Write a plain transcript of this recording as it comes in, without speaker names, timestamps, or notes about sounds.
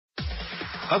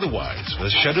Otherwise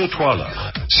with Shado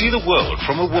Twala. See the world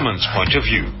from a woman's point of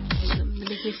view.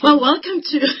 Well, welcome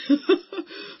to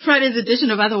Friday's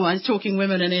edition of Otherwise, Talking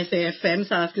Women on SAFM,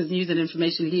 South Africa's news and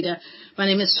information leader. My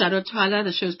name is Shado Twala.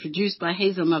 The show is produced by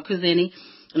Hazel Malkuzeni,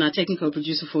 and our technical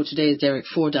producer for today is Derek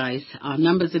Fordyce. Our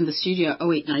numbers in the studio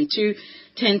are 0892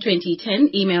 1020 10.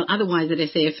 Email otherwise at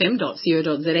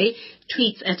safm.co.za.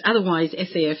 Tweets at otherwise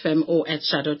SAFM or at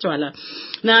Shado Twala.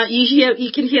 Now,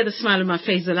 you can hear the smile on my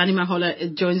face. Zolani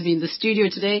Mahola joins me in the studio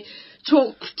today.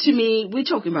 Talk to me. We're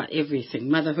talking about everything.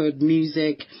 Motherhood,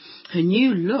 music, her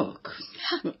new look.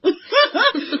 And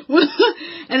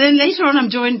then later on, I'm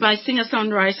joined by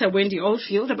singer-songwriter Wendy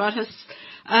Oldfield about her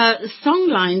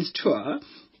Songlines tour.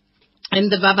 And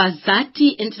the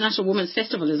Vavasati International Women's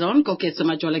Festival is on. Kokeso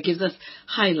Majola gives us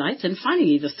highlights. And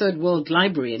finally, the Third World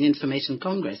Library and Information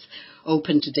Congress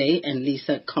opened today. And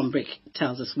Lisa Combrick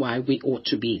tells us why we ought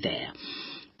to be there.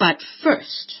 But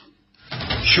first...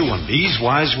 Chew on these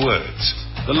wise words.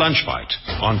 The Lunch Bite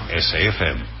on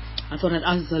SAFM. I thought I'd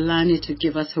ask Zolani to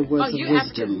give us her words of wisdom. You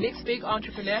have to mix big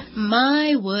entrepreneur.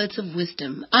 My words of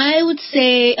wisdom. I would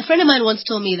say, a friend of mine once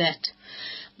told me that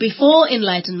before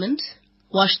enlightenment,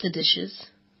 wash the dishes.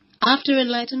 After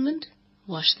enlightenment,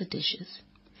 wash the dishes.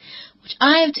 Which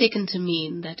I have taken to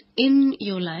mean that in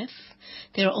your life,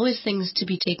 there are always things to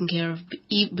be taken care of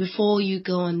before you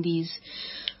go on these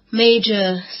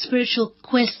major spiritual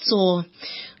quests or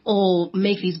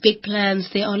make these big plans.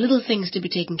 There are little things to be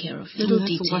taken care of, little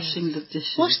details. Washing the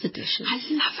dishes. Wash the dishes.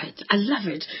 I love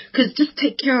it. Because just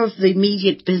take care of the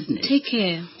immediate business. Take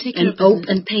care of business.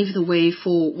 And pave the way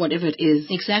for whatever it is.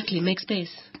 Exactly. Make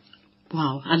space.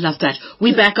 Wow, I love that.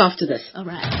 We're back after this. All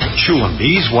right. Chew on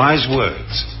these wise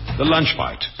words. The Lunch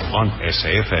Bite on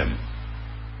SAFM.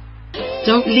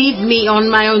 Don't leave me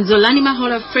on my own. Zolani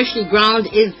Mahola, freshly ground,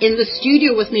 is in the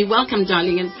studio with me. Welcome,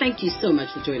 darling, and thank you so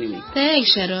much for joining me.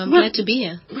 Thanks, Shado. I'm glad to be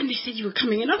here. When they said you were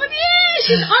coming in, I went, yeah,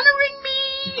 she's honoring me.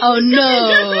 Oh, no.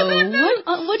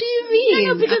 What do you mean?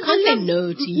 No, because I can't say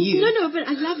no to you. No, but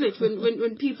I love it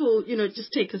when people,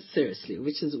 just take us seriously,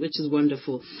 which is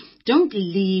wonderful. Don't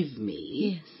leave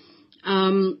me.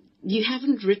 Yes. You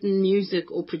haven't written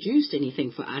music or produced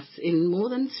anything for us in more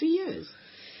than 3 years.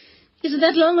 Is it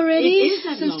that long already? It is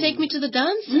that Since long. Take Me to the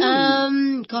Dance?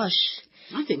 Gosh.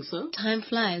 I think so. Time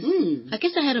flies. Mm. I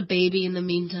guess I had a baby in the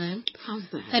meantime. How's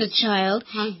that? Had a child.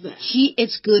 How's that?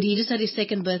 It's good. He just had his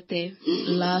second birthday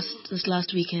this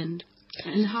last weekend.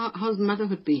 And how's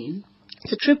motherhood been?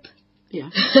 It's a trip. Yeah.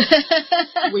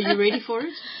 Were you ready for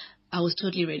it? I was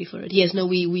totally ready for it. Yes, no,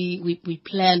 we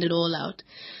planned it all out.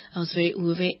 We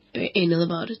were very, very anal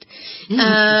about it.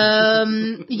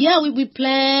 We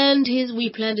planned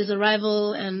his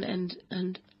arrival and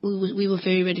we were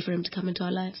very ready for him to come into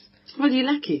our lives. Well, you're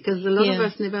lucky because a lot of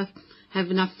us never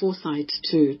have enough foresight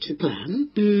to plan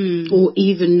Mm. or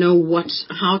even know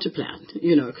how to plan,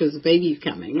 because the baby's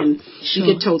coming and you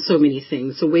get told so many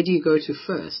things. So where do you go to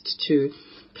first to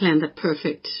plan that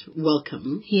perfect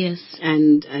welcome? Yes.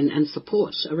 And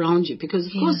support around you, because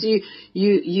of course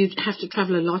you have to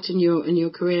travel a lot in your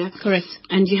career. Correct.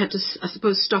 And you had to, I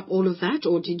suppose, stop all of that,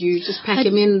 or did you just pack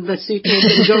him in the suitcase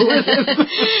and go with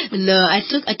him? No, I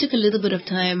took a little bit of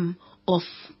time off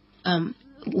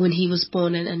when he was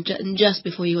born and just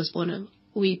before he was born.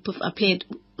 I played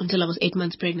until I was 8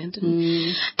 months pregnant.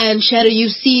 And Shado,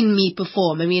 you've seen me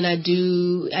perform. I mean,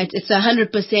 it's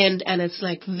 100% and it's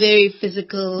like very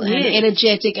physical and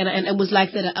energetic and it was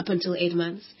like that up until 8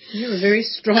 months. You have a very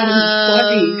strong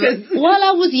body. While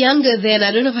I was younger then,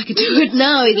 I don't know if I could do it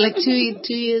now. Like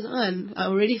 2 years on, I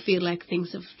already feel like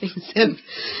things are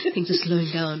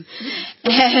slowing down.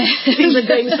 Things are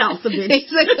going south a bit.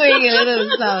 Things are going a little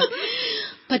south.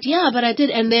 But I did,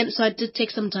 and then so I did take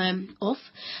some time off.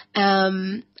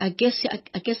 I guess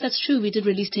that's true. We did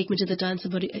release "Take Me to the Dance"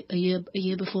 about a year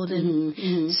before then.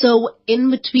 Mm-hmm. So in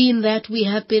between that, we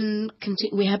have been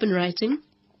writing,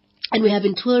 and we have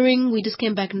been touring. We just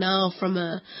came back now from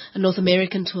a North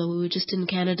American tour. We were just in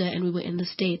Canada and we were in the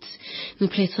States. We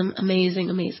played some amazing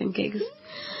gigs.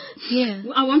 Yeah.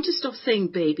 I want to stop saying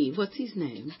baby. What's his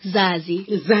name? Zazie.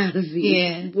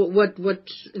 Yeah. What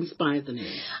inspired the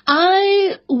name?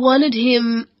 I wanted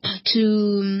him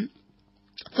to.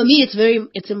 For me,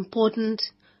 it's important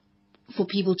for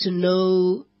people to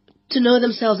know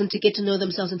themselves and to get to know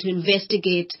themselves and to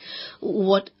investigate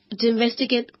what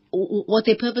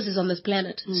their purpose is on this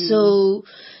planet. So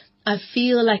I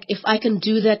feel like if I can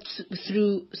do that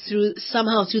through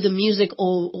the music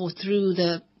or through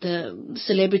the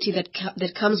celebrity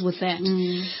that comes with that,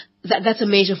 that's a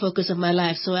major focus of my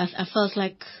life. So I felt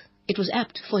like it was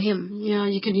apt for him. Yeah,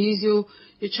 you can use your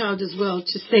child as well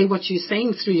to say what you're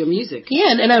saying through your music.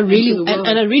 Yeah, and I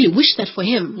really wish that for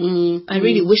him. I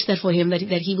really wish that for him, that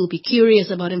he will be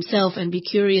curious about himself and be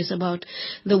curious about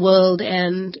the world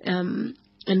and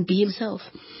be himself.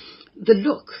 The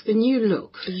new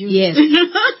look. Yes,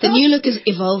 the new look is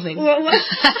evolving. Well,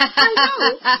 I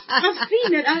know. I've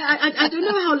seen it. I don't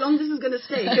know how long this is going to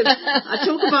stay, because I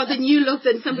talk about the new look,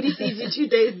 then somebody sees you 2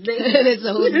 days later. It's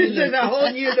a whole new look. It's a whole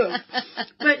new look.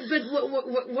 But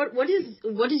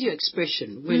what is your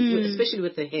expression, especially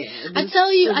with the hair? I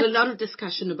tell you, there's a lot of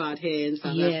discussion about hair in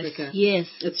South Africa. Yes,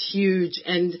 it's huge,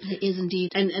 and it is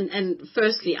indeed. And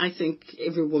firstly, I think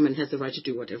every woman has the right to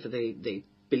do whatever they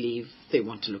believe they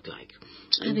want to look like.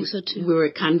 I think so too. We're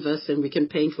a canvas and we can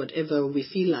paint whatever we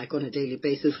feel like on a daily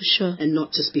basis. For sure. And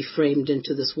not just be framed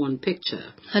into this one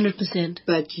picture. 100%.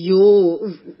 But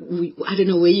I don't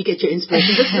know where you get your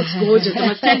inspiration. This looks gorgeous. I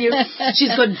must tell you,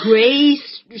 she's got grey,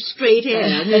 straight hair.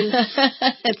 I mean,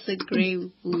 it's a grey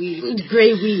weave.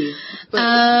 Grey weave.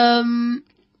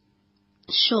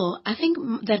 Sure. I think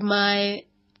that my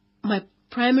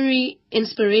primary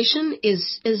inspiration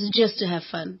is just to have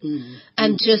fun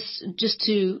and just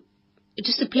to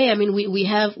play. I mean, we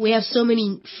have so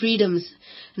many freedoms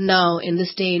now in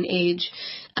this day and age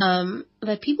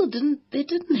that people didn't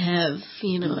have,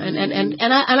 you know.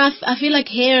 And I feel like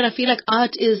hair and I feel like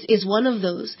art is one of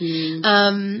those.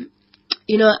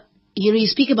 You know, you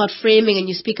speak about framing and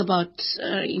you speak about,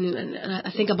 and I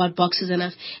think about boxes and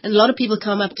a lot of people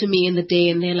come up to me in the day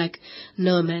and they're like,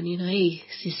 no man, hey,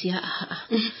 Sisi,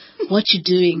 what you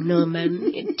doing? No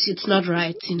man, it's not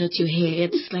right, to your hair.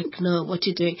 It's like, no, what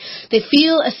you doing? They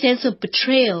feel a sense of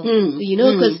betrayal,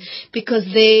 because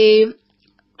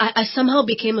I somehow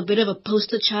became a bit of a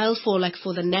poster child for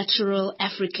the natural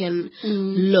African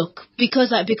look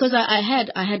because I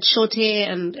had short hair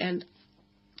and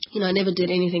I never did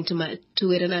anything to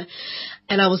it,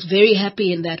 and I was very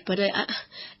happy in that. But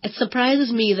it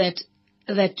surprises me that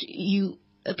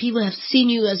people have see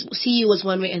you as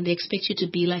one way, and they expect you to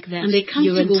be like that. And they're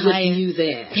comfortable with you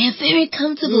there. They're very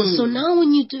comfortable. So now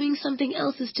when you're doing something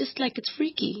else, it's just like it's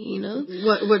freaky,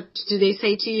 What do they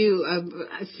say to you?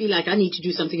 I feel like I need to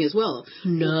do something as well.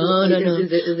 No. Is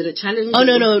it a challenge? Oh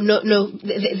no.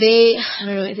 They I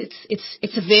don't know.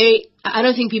 It's a very. I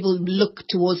don't think people look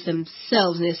towards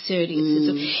themselves necessarily.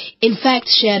 In fact,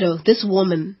 Shado, this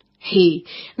woman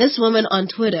on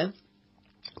Twitter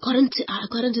got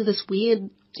into this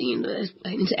weird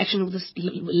interaction with this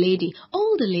lady,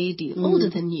 older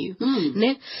than you.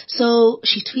 Ne? So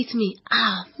she tweets me,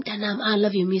 Danam, I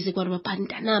love your music, whatever,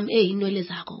 Danam,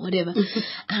 whatever.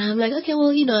 And I'm like, okay,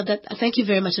 well, thank you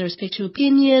very much. I respect your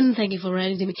opinion. Thank you for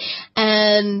writing to me.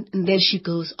 And then she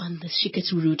goes on this. She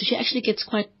gets rude. She actually gets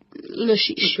quite,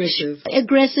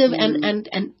 aggressive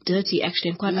and dirty, actually,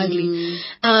 and quite ugly.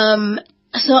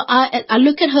 So I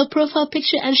look at her profile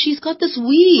picture and she's got this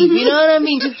weave, you know what I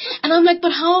mean? And I'm like,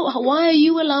 but why are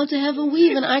you allowed to have a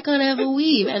weave and I can't have a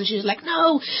weave? And she's like,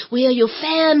 no, we are your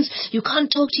fans. You can't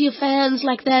talk to your fans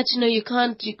like that. You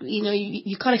can't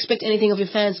expect anything of your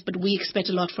fans, but we expect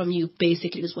a lot from you,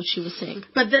 basically, is what she was saying.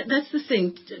 But that's the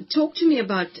thing. Talk to me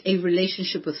about a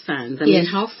relationship with fans. I mean,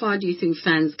 how far do you think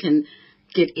fans can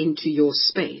get into your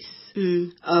space?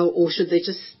 Or should they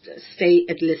just stay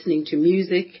at listening to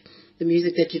music? The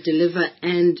music that you deliver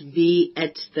and be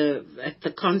at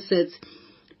the concerts,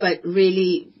 but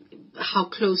really, how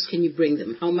close can you bring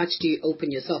them? How much do you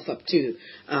open yourself up to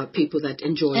people that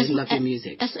enjoy and love your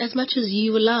music? As much as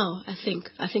you allow, I think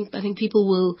people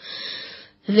will.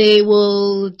 They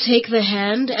will take the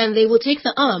hand and they will take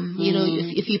the arm.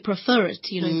 If you prefer it.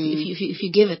 If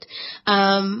you give it.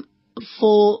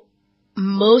 For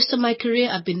most of my career,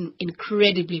 I've been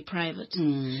incredibly private.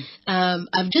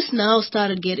 I've just now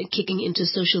started kicking into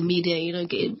social media,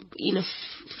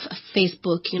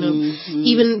 Facebook,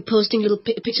 even posting little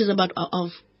pictures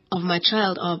of my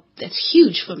child. That's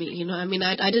huge for me, I mean,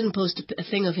 I didn't post a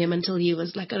thing of him until he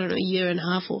was like, I don't know, a year and a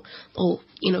half or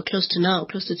close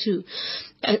to 2.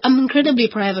 I'm incredibly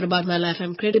private about my life.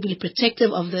 I'm incredibly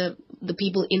protective of the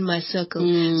people in my circle.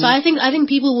 So I think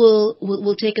people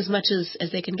will take as much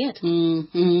as they can get.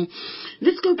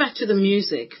 Let's go back to the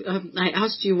music. I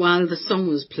asked you while the song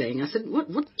was playing. I said,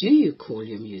 what do you call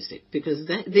your music? Because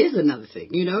there's another thing,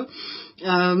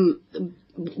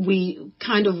 we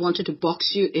kind of wanted to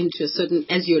box you into a certain,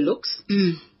 as your looks,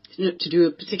 to do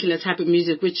a particular type of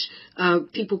music, which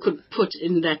people could put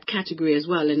in that category as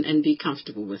well and be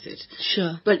comfortable with it.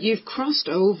 Sure. But you've crossed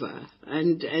over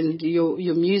and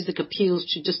your music appeals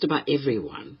to just about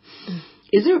everyone.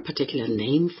 Is there a particular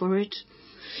name for it?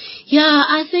 Yeah,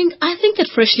 I think that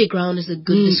freshly ground is a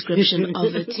good description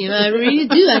of it. You know, I really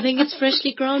do. I think it's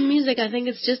freshly ground music. I think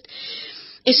it's just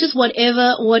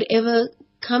whatever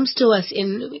comes to us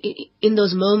in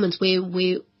those moments where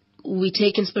we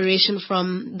take inspiration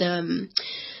from the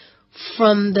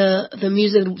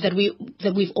music that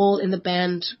we've all in the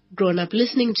band grown up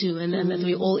listening to and that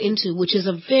we're all into, which is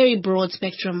a very broad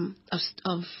spectrum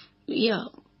of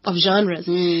genres.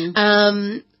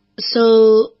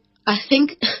 So I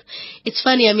think it's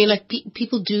funny. I mean, like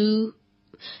people do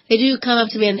come up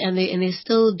to me and they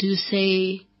still do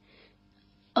say,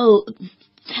 "Oh,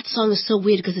 that song is so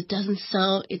weird because it doesn't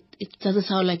sound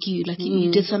like you. Like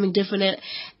you did something different."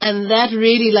 And that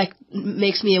really like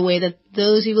makes me aware that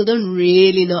those people don't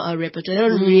really know our repertoire. They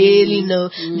don't really know.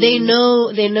 They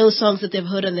know songs that they've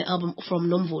heard on the album from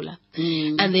Nomvula,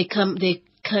 and they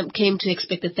came to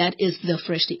expect that is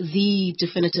the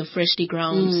definitive freshly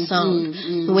ground sound.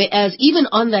 Whereas even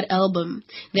on that album,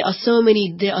 there are so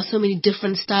many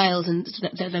different styles and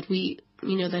that we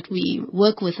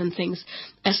work with and things,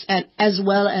 as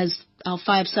well as our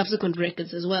 5 subsequent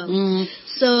records as well.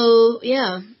 So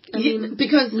yeah. I mean,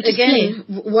 because again,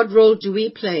 what role do we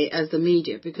play as the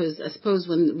media? Because I suppose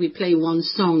when we play one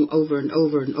song over and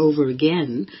over and over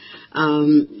again,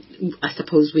 I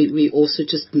suppose we also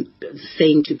just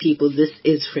saying to people, this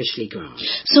is freshly ground.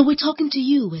 So we're talking to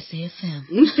you with AFM.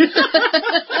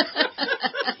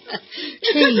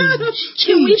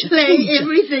 Can we play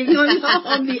everything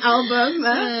on the album?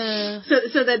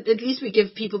 So that at least we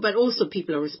give people, but also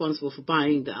people are responsible for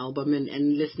buying the album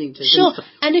and listening to it. Sure.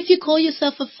 And if you call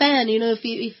yourself a fan,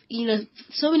 if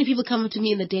so many people come up to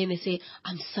me in the day and they say,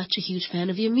 "I'm such a huge fan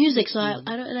of your music." So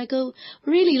I go,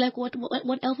 "Really? Like what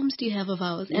albums do you have of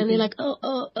ours?" And they're like,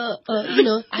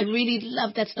 "I really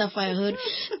love that stuff I heard."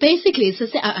 Basically, it's to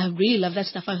say, I really love that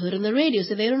stuff I heard on the radio.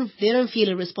 So they don't feel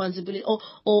a responsibility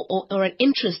or an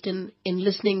interest in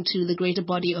listening to the greater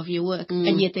body of your work,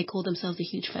 and yet they call themselves a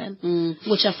huge fan,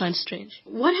 which I find strange.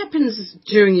 What happens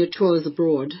during your tours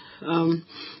abroad?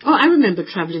 I remember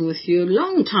traveling with you a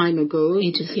long time ago.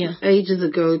 Ages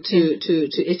ago to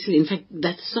Italy. In fact,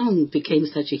 that song became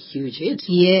such a huge hit.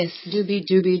 Yes. Doobie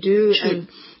doobie doo. True.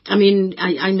 I mean,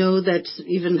 I know that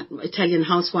even Italian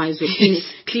housewives were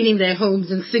cleaning their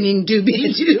homes and singing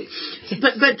doobie doo.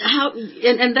 But how?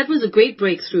 And that was a great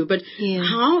breakthrough. But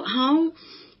how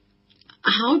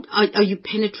are you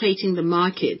penetrating the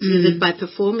market? Is it by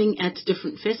performing at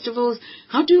different festivals?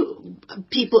 How do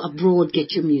people abroad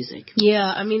get your music?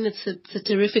 Yeah, I mean, it's a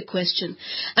terrific question.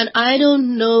 And I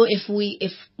don't know if we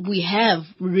have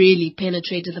really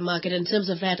penetrated the market in terms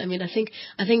of that. I mean, I think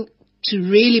to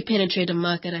really penetrate a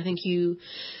market, I think you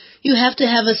have to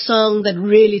have a song that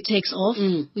really takes off,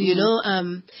 you know.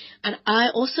 And I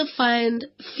also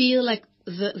feel like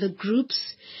the groups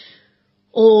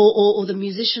or the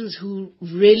musicians who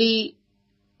really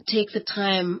take the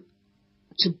time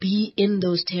to be in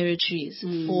those territories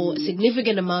for a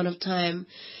significant amount of time,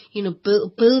 you know,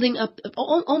 building up,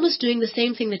 almost doing the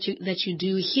same thing that you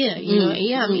do here, you know.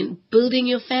 I mean, building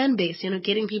your fan base, you know,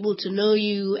 getting people to know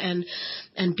you and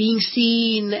being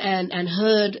seen and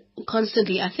heard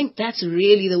constantly. I think that's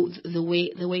really the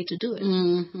way to do it.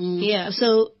 Yeah.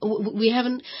 So we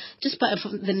haven't, just by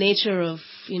the nature of,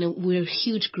 you know, we're a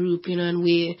huge group, you know, and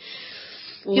we're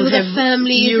with our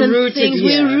families and things.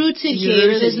 We're rooted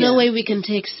here. There's no way we can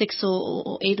take 6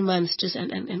 or 8 months just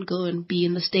and go and be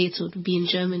in the States or be in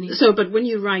Germany. So, but when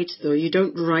you write, though, you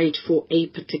don't write for a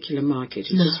particular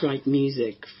market. You just write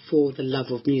music for the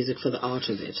love of music, for the art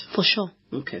of it. For sure.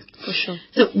 Okay. For sure.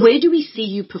 So, where do we see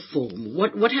you perform?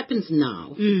 What happens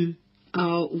now?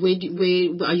 Where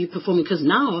are you performing? Because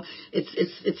now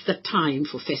it's the time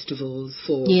for festivals,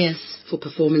 for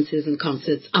performances and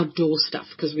concerts, outdoor stuff.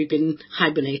 Because we've been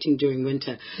hibernating during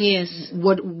winter. Yes.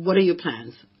 What are your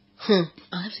plans?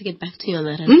 I'll have to get back to you on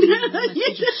that.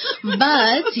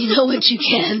 But you know what you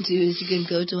can do is you can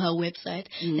go to our website.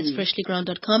 It's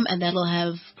freshlyground.com, and that'll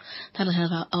have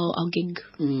our gig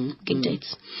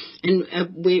dates. And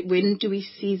when do we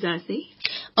see Zazie?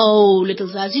 Oh, little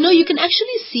Zaz. You know, you can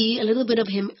actually see a little bit of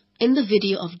him in the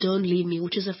video of Don't Leave Me,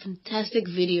 which is a fantastic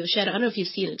video. Shado, I don't know if you've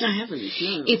seen it. I haven't,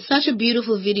 no. It's such a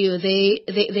beautiful video.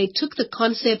 They took the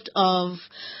concept of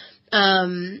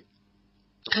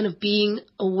kind of being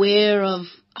aware of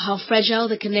how fragile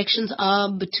the connections are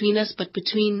between us, but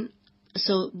between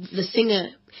so the singer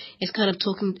is kind of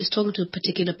talking to a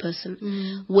particular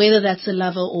person, whether that's a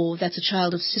lover or that's a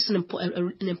child. It's just an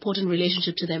important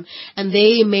relationship to them. And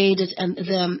they made it, and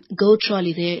the Go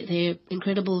Trolley, they're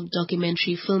incredible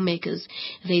documentary filmmakers.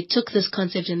 They took this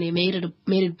concept and they made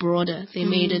it broader. They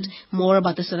made it more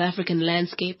about the South African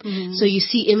landscape. So you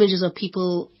see images of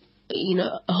people,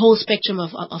 a whole spectrum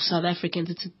of South Africans.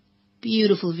 It's a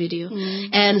beautiful video.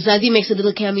 And Zazi makes a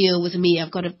little cameo with me.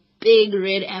 I've got a big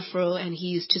red afro, and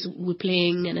we're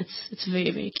playing, and it's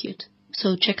very, very cute.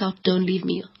 So check out Don't Leave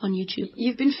Me on YouTube.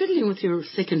 You've been fiddling with your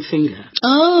second finger.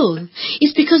 Oh,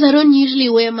 it's because I don't usually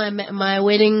wear my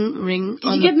wedding ring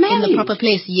in the proper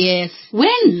place. Yes.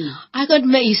 When? I got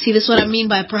married. You see, that's what I mean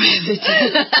by private.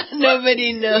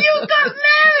 Nobody knows. You got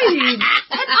married,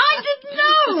 and I didn't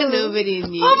know. Nobody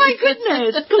knew. Oh my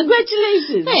goodness!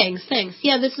 Congratulations. Thanks.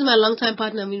 Yeah, this is my longtime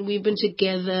partner. I mean, we've been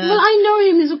together. Well, I know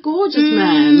him. He's a gorgeous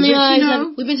man. Yeah,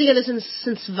 we've been together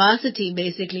since varsity,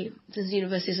 basically, since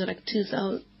university. So like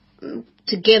 2000,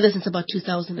 together since about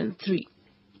 2003.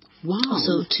 Wow.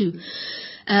 So two.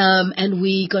 And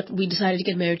we decided to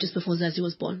get married just before Zazi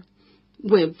was born.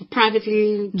 Where,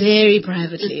 privately? Very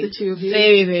privately. Just the two of you?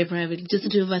 Very, very privately. Just the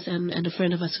two of us and a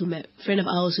friend of ours who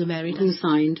married us. Who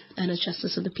signed. And a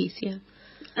justice of the peace, yeah.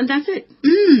 And that's it.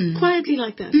 Quietly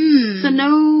like that. So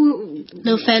no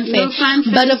fanfare. No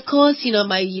fanfare. But of course,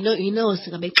 my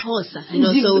Xhosa.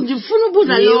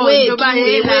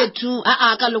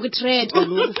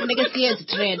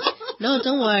 Trade. No,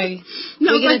 don't worry.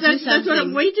 No, but that's what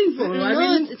I'm waiting for. No, I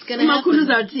mean, it's gonna happen.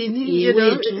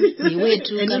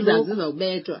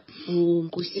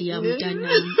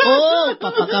 Oh,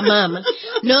 Papa Kamama.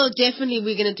 No, definitely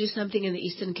we're gonna do something in the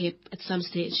Eastern Cape at some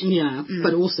stage. Yeah,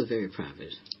 but also very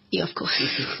private. Yeah, of course.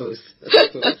 Of course.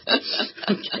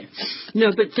 Okay.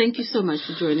 No, but thank you so much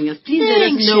for joining us. Please let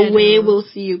us know where we'll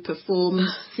see you perform,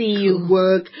 see you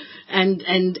work, and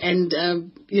I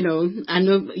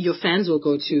know your fans will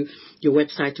go to your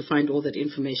website to find all that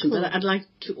information, but I'd like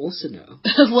to also know.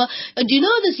 Well, do you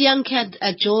know this young cat,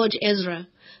 George Ezra,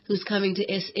 who's coming to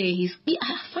SA?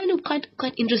 I find him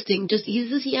quite interesting. He's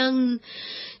this young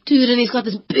dude, and he's got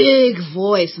this big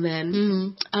voice,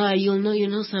 man. You'll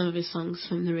know some of his songs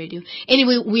from the radio.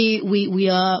 Anyway,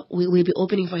 we'll be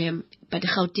opening for him at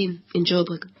Gauteng in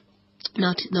Joburg,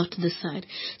 not this side.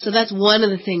 So that's one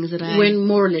of the things that When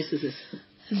more or less is this?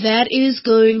 That is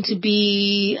going to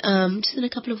be just in a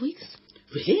couple of weeks.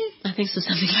 Really? I think so,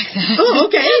 something like that. Oh,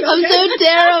 okay. I'm so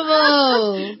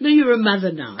terrible. No, you're a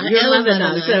mother now. I am a mother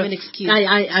now. So I have an excuse.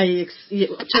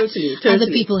 Totally. Other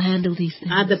people handle these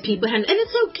things. And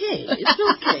it's okay.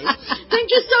 Thank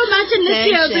you so much, and let's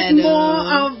hear a bit more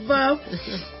of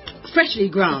Freshly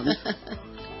Ground.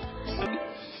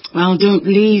 Well, don't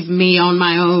leave me on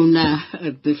my own,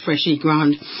 the Freshly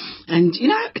Ground. And,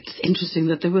 it's interesting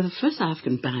that they were the first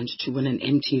African band to win an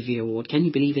MTV award. Can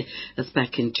you believe it? That's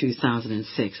back in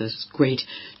 2006. It's great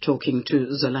talking to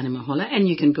Zolani Mahola. And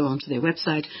you can go onto their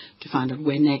website to find out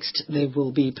where next they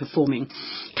will be performing.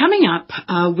 Coming up,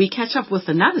 we catch up with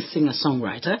another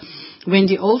singer-songwriter,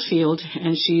 Wendy Oldfield,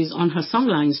 and she's on her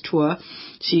Songlines tour.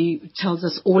 She tells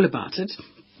us all about it.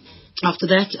 After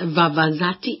that,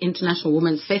 Vavazati International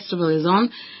Women's Festival is on,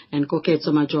 and Koketso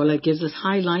Majola gives us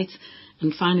highlights.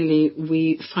 And finally,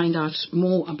 we find out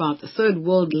more about the Third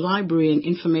World Library and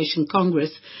Information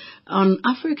Congress on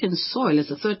African soil. It's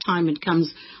the third time it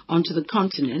comes onto the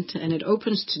continent, and it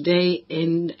opens today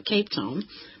in Cape Town.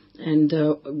 And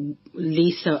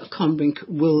Lisa Combrink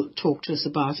will talk to us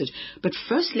about it. But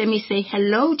first, let me say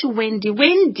hello to Wendy.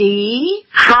 Wendy!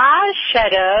 Hi,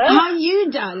 Shado. How are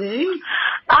you, darling?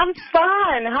 I'm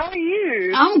fine. How are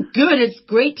you? I'm good. It's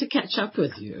great to catch up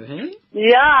with you, hey?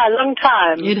 Yeah, long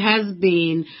time. It has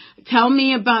been. Tell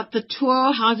me about the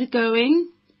tour. How's it going?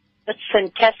 It's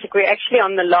fantastic. We're actually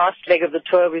on the last leg of the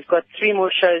tour. We've got 3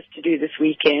 more shows to do this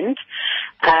weekend.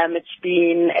 It's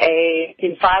been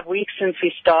 5 weeks since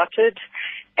we started,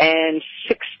 and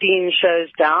 16 shows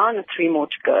down and 3 more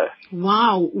to go.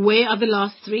 Wow. Where are the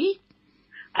last 3?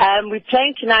 We're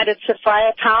playing tonight at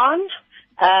Sapphire Town,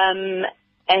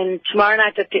 and tomorrow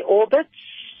night at the Orbits,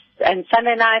 and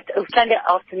Sunday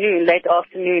afternoon, late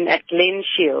afternoon at Glen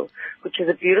Shield, which is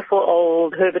a beautiful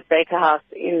old Herbert Baker house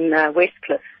in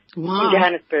Westcliff. Wow. In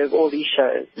Johannesburg, all these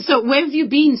shows. So where have you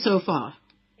been so far?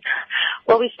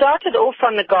 Well, we started off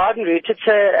on the Garden Route. It's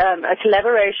a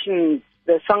collaboration.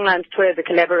 The Songlines tour is a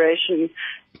collaboration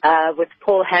with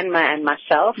Paul Hanma and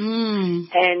myself.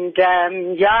 And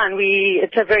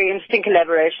it's a very interesting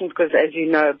collaboration because, as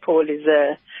you know, Paul is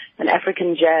an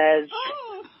African jazz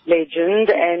legend,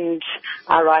 and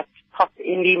I write pop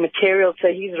indie material, so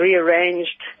he's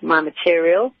rearranged my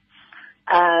material.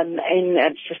 And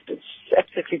it's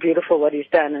absolutely beautiful what he's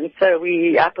done. And so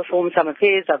I performed some of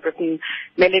his. I've written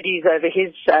melodies over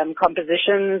his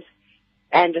compositions.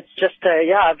 And it's just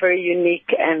a very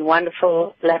unique and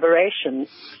wonderful collaboration.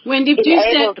 Wendy, do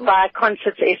enabled by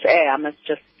Concerts SA, I must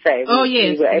just say.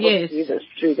 Yes, we were able yes. to do this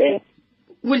through there.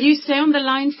 Will you stay on the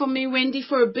line for me, Wendy,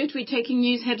 for a bit? We're taking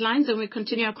news headlines and we'll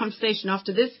continue our conversation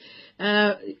after this.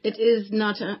 It is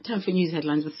now time for news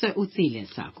headlines with Sir Utsile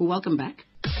Saku. Welcome back.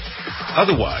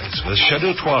 Otherwise, with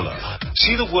Shado Twala,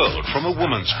 see the world from a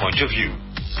woman's point of view.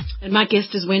 And my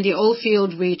guest is Wendy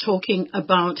Oldfield. We're talking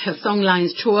about her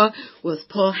Songlines tour with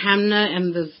Paul Hamner,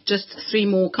 and there's just 3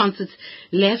 more concerts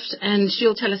left. And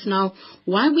she'll tell us now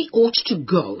why we ought to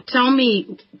go. Tell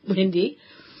me, Wendy.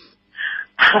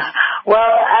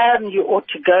 Well, you ought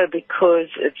to go because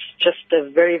it's just a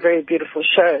very, very beautiful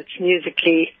show. It's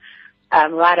musically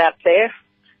right up there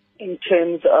in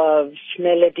terms of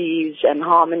melodies and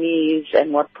harmonies,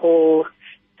 and what Paul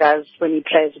does when he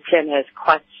plays the piano is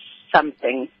quite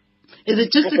something. Is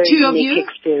it just the 2 of you?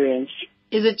 Experience.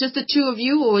 Is it just the 2 of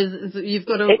you, or is you've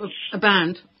got a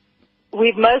band? No.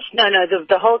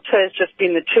 The whole tour has just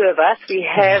been the 2 of us. We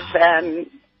have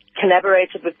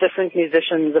collaborated with different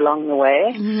musicians along the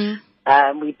way.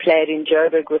 Mm-hmm. We played in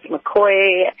Joburg with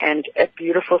McCoy and a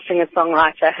beautiful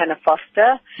singer-songwriter, Hannah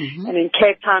Foster. Mm-hmm. And in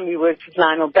Cape Town, we worked with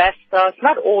Lionel Bastos.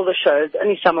 Not all the shows,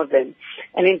 only some of them.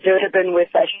 And in Durban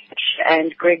with Ash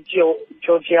and Greg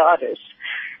Georgiadis.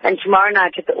 And tomorrow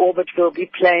night at the Orbit, we'll be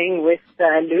playing with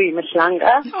Louis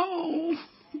Maslanga. Oh,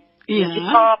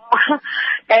 yeah.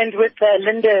 And with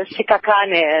Linda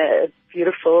Sikakane, a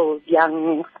beautiful,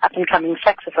 young, up-and-coming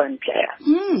saxophone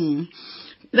player.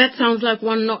 That sounds like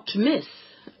one not to miss.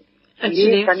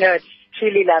 Actually. Yes, I know. It's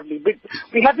truly lovely.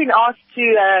 We have been asked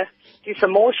to do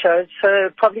some more shows, so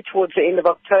probably towards the end of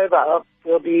October,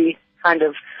 we'll be kind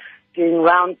of doing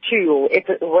round 2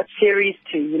 or series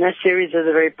 2. You know, series are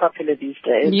very popular these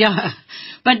days. Yeah.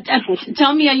 But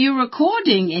tell me, are you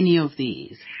recording any of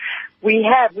these? We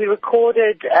have. We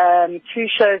recorded 2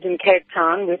 shows in Cape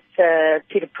Town with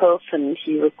Peter Pearlson.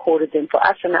 He recorded them for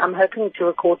us, and I'm hoping to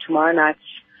record tomorrow night's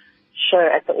show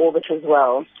at the Orbit as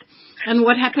well. And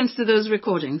what happens to those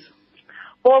recordings?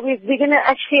 Well, we're going to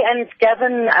actually, and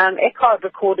Gavin Eckhart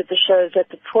recorded the shows at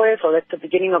the Toyville at the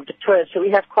beginning of the tour, so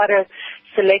we have quite a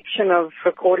selection of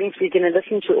recordings. We're going to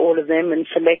listen to all of them and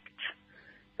select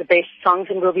the best songs,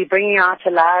 and we'll be bringing out a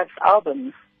live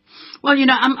album. Well, you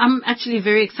know, I'm actually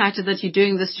very excited that you're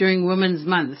doing this during Women's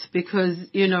Month because,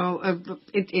 you know,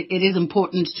 it is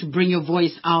important to bring your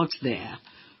voice out there.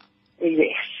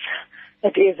 Yes,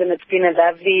 it is, and it's been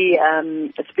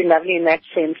lovely in that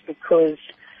sense because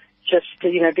just,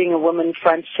 you know, being a woman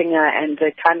front singer and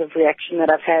the kind of reaction that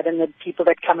I've had and the people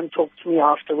that come and talk to me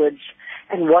afterwards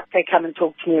and what they come and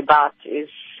talk to me about is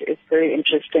very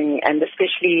interesting, and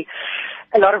especially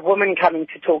a lot of women coming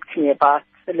to talk to me about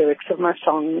the lyrics of my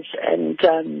songs and,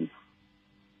 you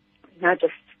know,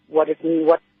 just what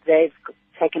they've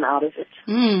taken out of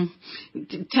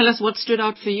it. Tell us what stood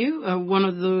out for you, one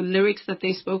of the lyrics that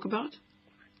they spoke about.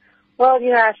 Well, you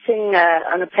know, I sing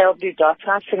on a pale blue dot.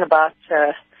 I sing about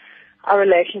our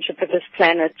relationship with this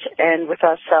planet and with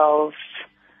ourselves,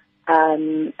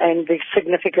 and the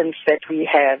significance that we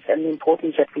have and the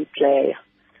importance that we play.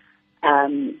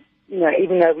 You know,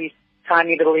 even though we're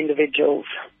tiny little individuals.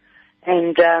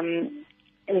 And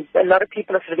a lot of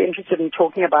people are sort of interested in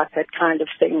talking about that kind of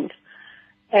thing.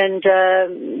 And,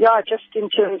 just in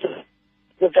terms of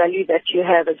the value that you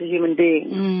have as a human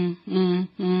being.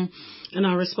 And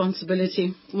our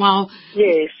responsibility. Wow.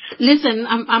 Yes. Listen,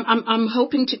 I'm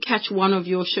hoping to catch one of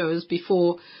your shows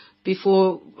before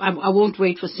I won't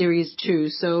wait for series 2.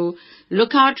 So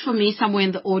look out for me somewhere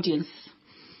in the audience.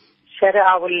 Shado,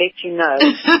 I will let you know.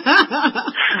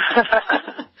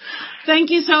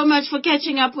 Thank you so much for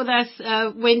catching up with us,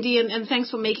 Wendy, and thanks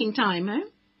for making time.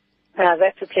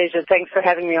 That's a pleasure. Thanks for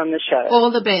having me on the show. All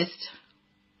the best.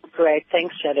 Great.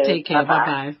 Thanks, Shado. Take care.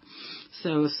 Bye-bye.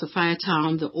 So Sophia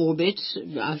Town, the Orbit,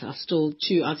 are still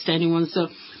 2 outstanding ones. So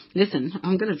listen,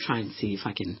 I'm going to try and see if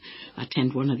I can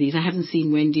attend one of these. I haven't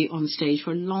seen Wendy on stage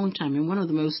for a long time, and one of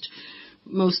the most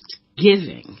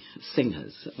giving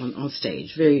singers on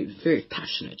stage. Very, very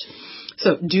passionate.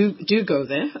 So do go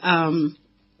there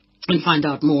and find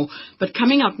out more. But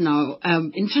coming up now,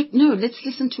 in fact, no, let's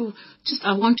listen to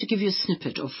I want to give you a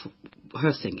snippet of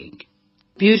her singing.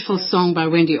 Beautiful song by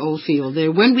Wendy Oldfield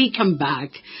there. When we come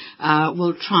back,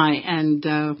 we'll try and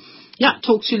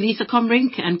talk to Lisa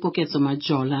Combrink and Koketso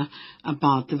Majola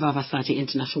about the Vavasati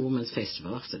International Women's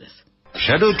Festival after this.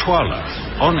 Shado Twala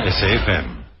on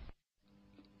SAFM.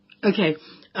 Okay,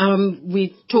 we're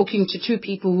talking to two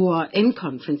people who are in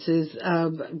conferences,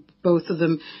 both of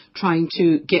them trying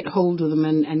to get hold of them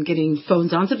and getting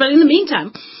phones answered. But in the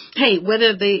meantime, hey,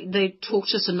 whether they talk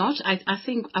to us or not, I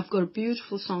think I've got a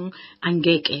beautiful song,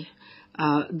 Angeke,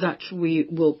 that we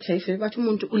will play for you.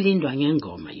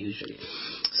 Usually.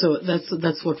 So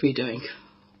that's what we're doing.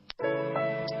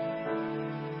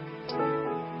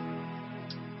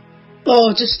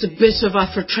 Oh, just a bit of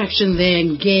Afro-traction there.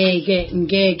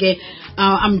 Ngege.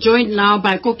 I'm joined now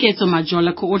by Koketso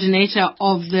Majola, coordinator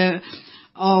of the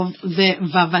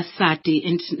Vavasati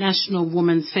International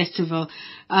Women's Festival.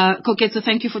 Koketso,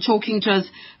 thank you for talking to us.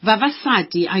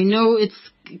 Vavasati, I know it's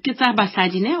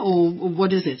Kitsabasadi, ne? Or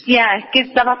what is it? Yeah,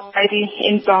 Kitsabasadi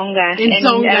in Tonga.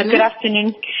 Good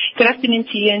afternoon. Good afternoon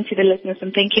to you and to the listeners,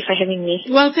 and thank you for having me.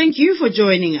 Well, thank you for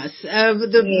joining us.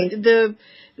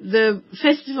 The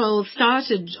festival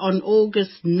started on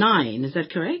August 9, is that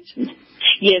correct?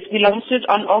 Yes, we launched it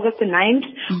on August the 9th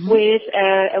with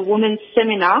a women's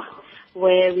seminar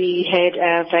where we had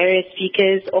various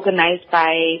speakers organized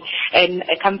by an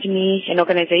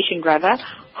organization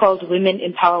called Women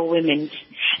Empower Women.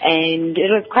 And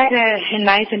it was quite a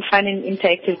nice and fun and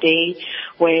interactive day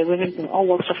where women from all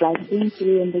walks of life came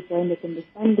through and they joined us on the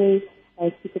Sunday.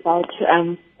 Speak about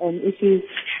issues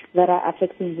that are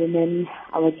affecting women,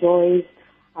 our joys,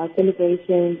 our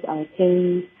celebrations, our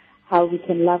pains, how we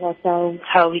can love ourselves,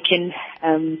 how we can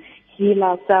heal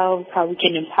ourselves, how we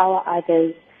can empower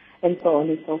others, and so on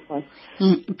and so forth.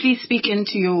 Please speak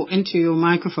into your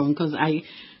microphone because I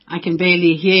can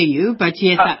barely hear you, but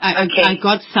yes, I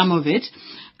got some of it.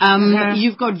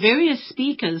 You've got various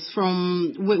speakers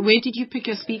from. Where did you pick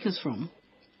your speakers from?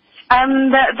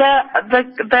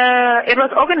 It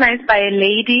was organized by a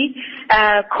lady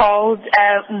called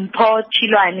Mpho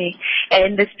Chilwane,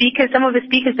 and some of the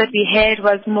speakers that we had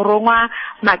was Morongwa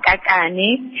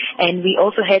Makakane, and we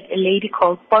also had a lady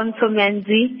called Ponso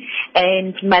Menzi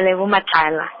and Malevo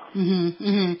Matala.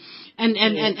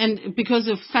 And because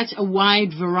of such a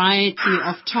wide variety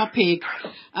of topics,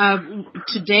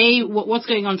 today, what's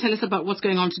going on? Tell us about what's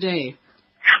going on today.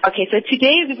 Okay, so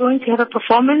today we're going to have a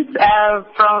performance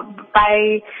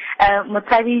by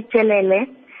Motabi Telele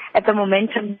at the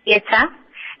Momentum Theatre,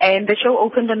 and the show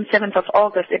opened on the 7th of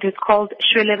August. It is called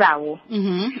Shwelebawo,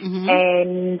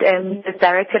 and it's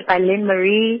directed by Lynn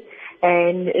Marie,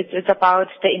 and it's about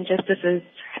the injustices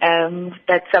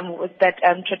that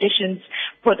traditions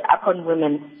put upon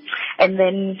women. And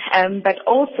then, but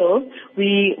also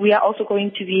we are also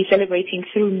going to be celebrating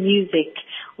through music,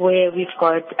 where we've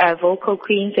got vocal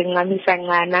queens and Ngami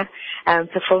Sangana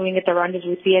performing at the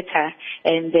Rendezvous Theatre,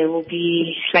 and they will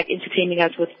be entertaining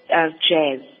us with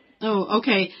jazz. Oh,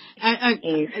 okay.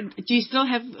 Do you still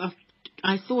have?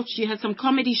 I thought you had some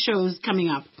comedy shows coming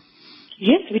up.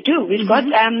 Yes, we do. We've got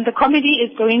the comedy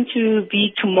is going to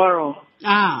be tomorrow.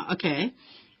 Ah, okay.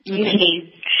 Yes.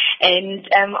 And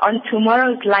on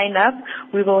tomorrow's lineup,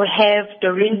 we will have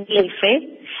Doreen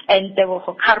Lefe and there will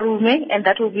Karume, and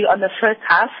that will be on the first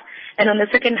half. And on the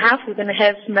second half, we're going to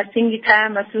have Masingita,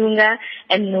 Masunga,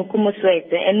 and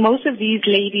Nukumuswete. And most of these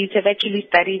ladies have actually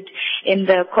studied in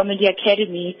the Comedy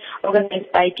Academy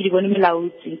organized by Kiriboni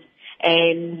Milauti.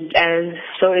 And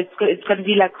so it's going to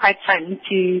be quite fun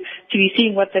to be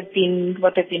seeing what they've been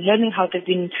learning, how they've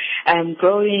been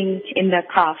growing in their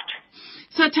craft.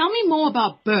 So tell me more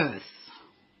about birth.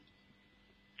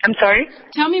 I'm sorry?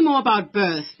 Tell me more about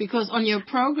birth, because on your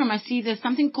program I see there's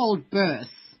something called birth.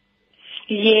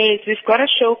 Yes, we've got a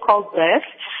show called Birth.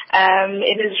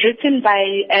 It is written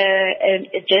by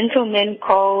a gentleman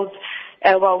called,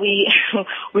 we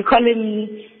call him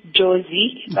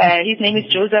Josie. His name is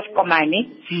Joseph Komani.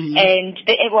 And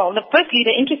firstly,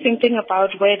 the interesting thing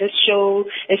about where this show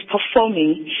is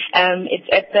performing,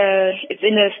 it's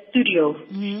in a studio,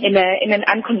 in an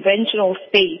unconventional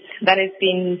space that has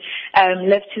been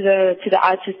left to the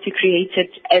artists to create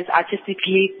it as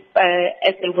artistically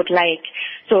as they would like.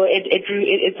 So it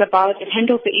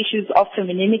handles the issues of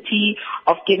femininity,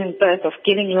 of giving birth, of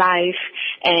giving life,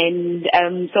 and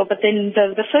but then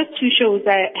the first two shows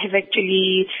have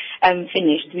actually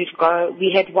finished. We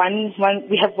have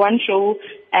one show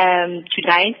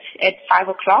tonight at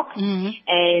 5:00,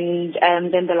 and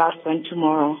then the last one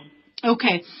tomorrow.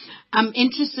 Okay. I'm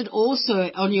interested also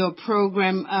on your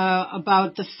program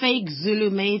about the fake Zulu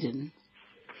maiden.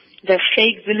 The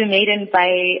Fake Zulu Maiden by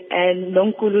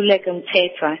Nonkululeko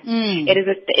Mthethwa.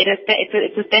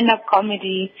 It's a stand-up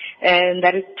comedy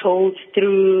that is told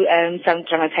through some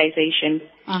dramatization.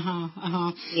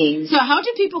 Yes. So how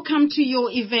do people come to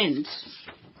your event?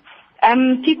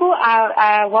 People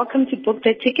are welcome to book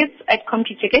their tickets at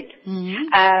CompuTicket.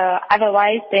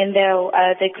 Otherwise, then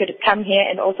they could come here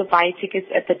and also buy tickets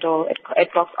at the door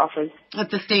at box office.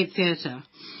 At the State Theatre.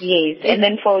 Yes, and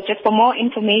then for more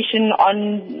information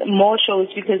on more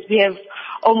shows, because we have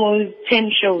almost 10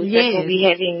 shows that we'll be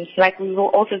having. Like, we will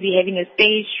also be having a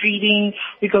stage reading.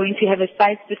 We're going to have a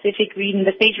site-specific reading.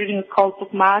 The stage reading is called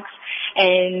Bookmarks,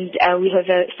 and we have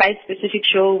a site-specific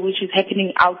show which is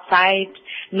happening outside,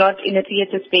 not in a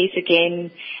theater space again,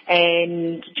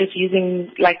 and just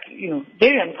using,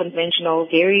 very unconventional,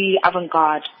 very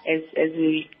avant-garde, as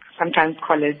we sometimes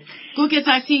call it. Gurgit,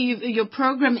 I see your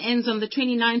program ends on the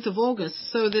 29th of August,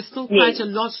 so there's still quite a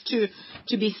lot to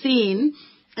be seen.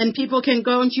 And people can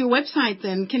go onto your website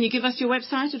then. Can you give us your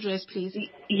website address, please?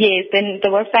 Yes, then the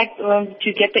website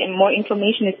to get more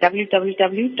information is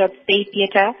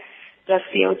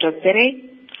www.statetheatre.co.za.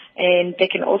 And they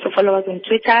can also follow us on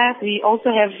Twitter. We also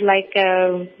have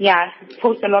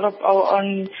post a lot of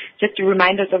on just to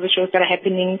remind us of the shows that are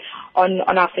happening on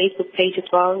our Facebook page as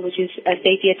well, which is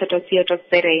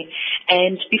statetheatre.co.za.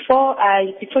 And before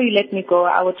you let me go,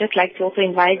 I would just like to also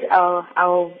invite our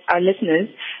listeners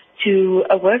to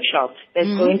a workshop that's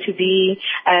going to be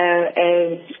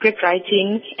a script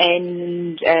writing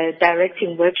and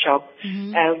directing workshop.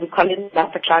 We call it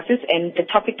master classes, and the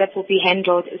topic that will be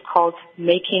handled is called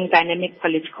Making Dynamic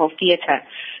Political Theatre.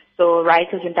 So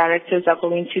writers and directors are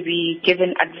going to be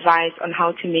given advice on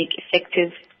how to make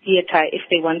effective theatre if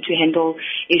they want to handle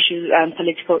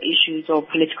political issues or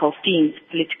political themes,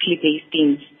 politically based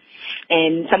themes.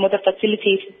 And some of the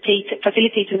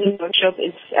facilitators in the workshop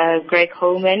is Greg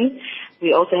Holman.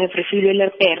 We also have Refugio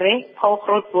Lepere, Paul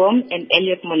Grootboom, and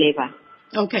Elliot Moleva.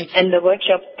 Okay. And the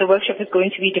workshop is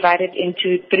going to be divided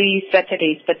into 3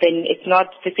 Saturdays, but then it's not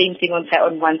the same thing on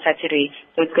one Saturday.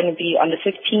 So it's going to be on the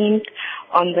 15th,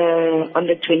 on the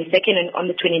 22nd, and on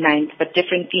the 29th, but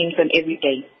different themes on every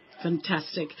day.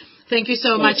 Fantastic. Thank you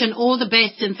so much, and all the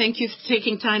best, and thank you for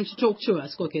taking time to talk to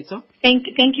us, Koketso. Thank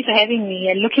you for having me,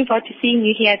 and looking forward to seeing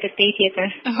you here at the State Theatre.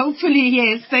 Hopefully,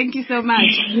 yes. Thank you so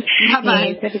much.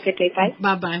 Bye-bye. Yes, have a good day. Bye.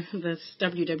 Bye-bye. That's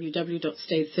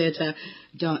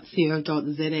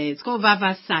www.statetheatre.co.za. It's called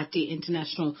Vavasati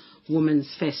International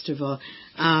Women's Festival.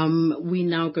 We're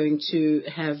now going to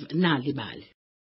have Nalibali.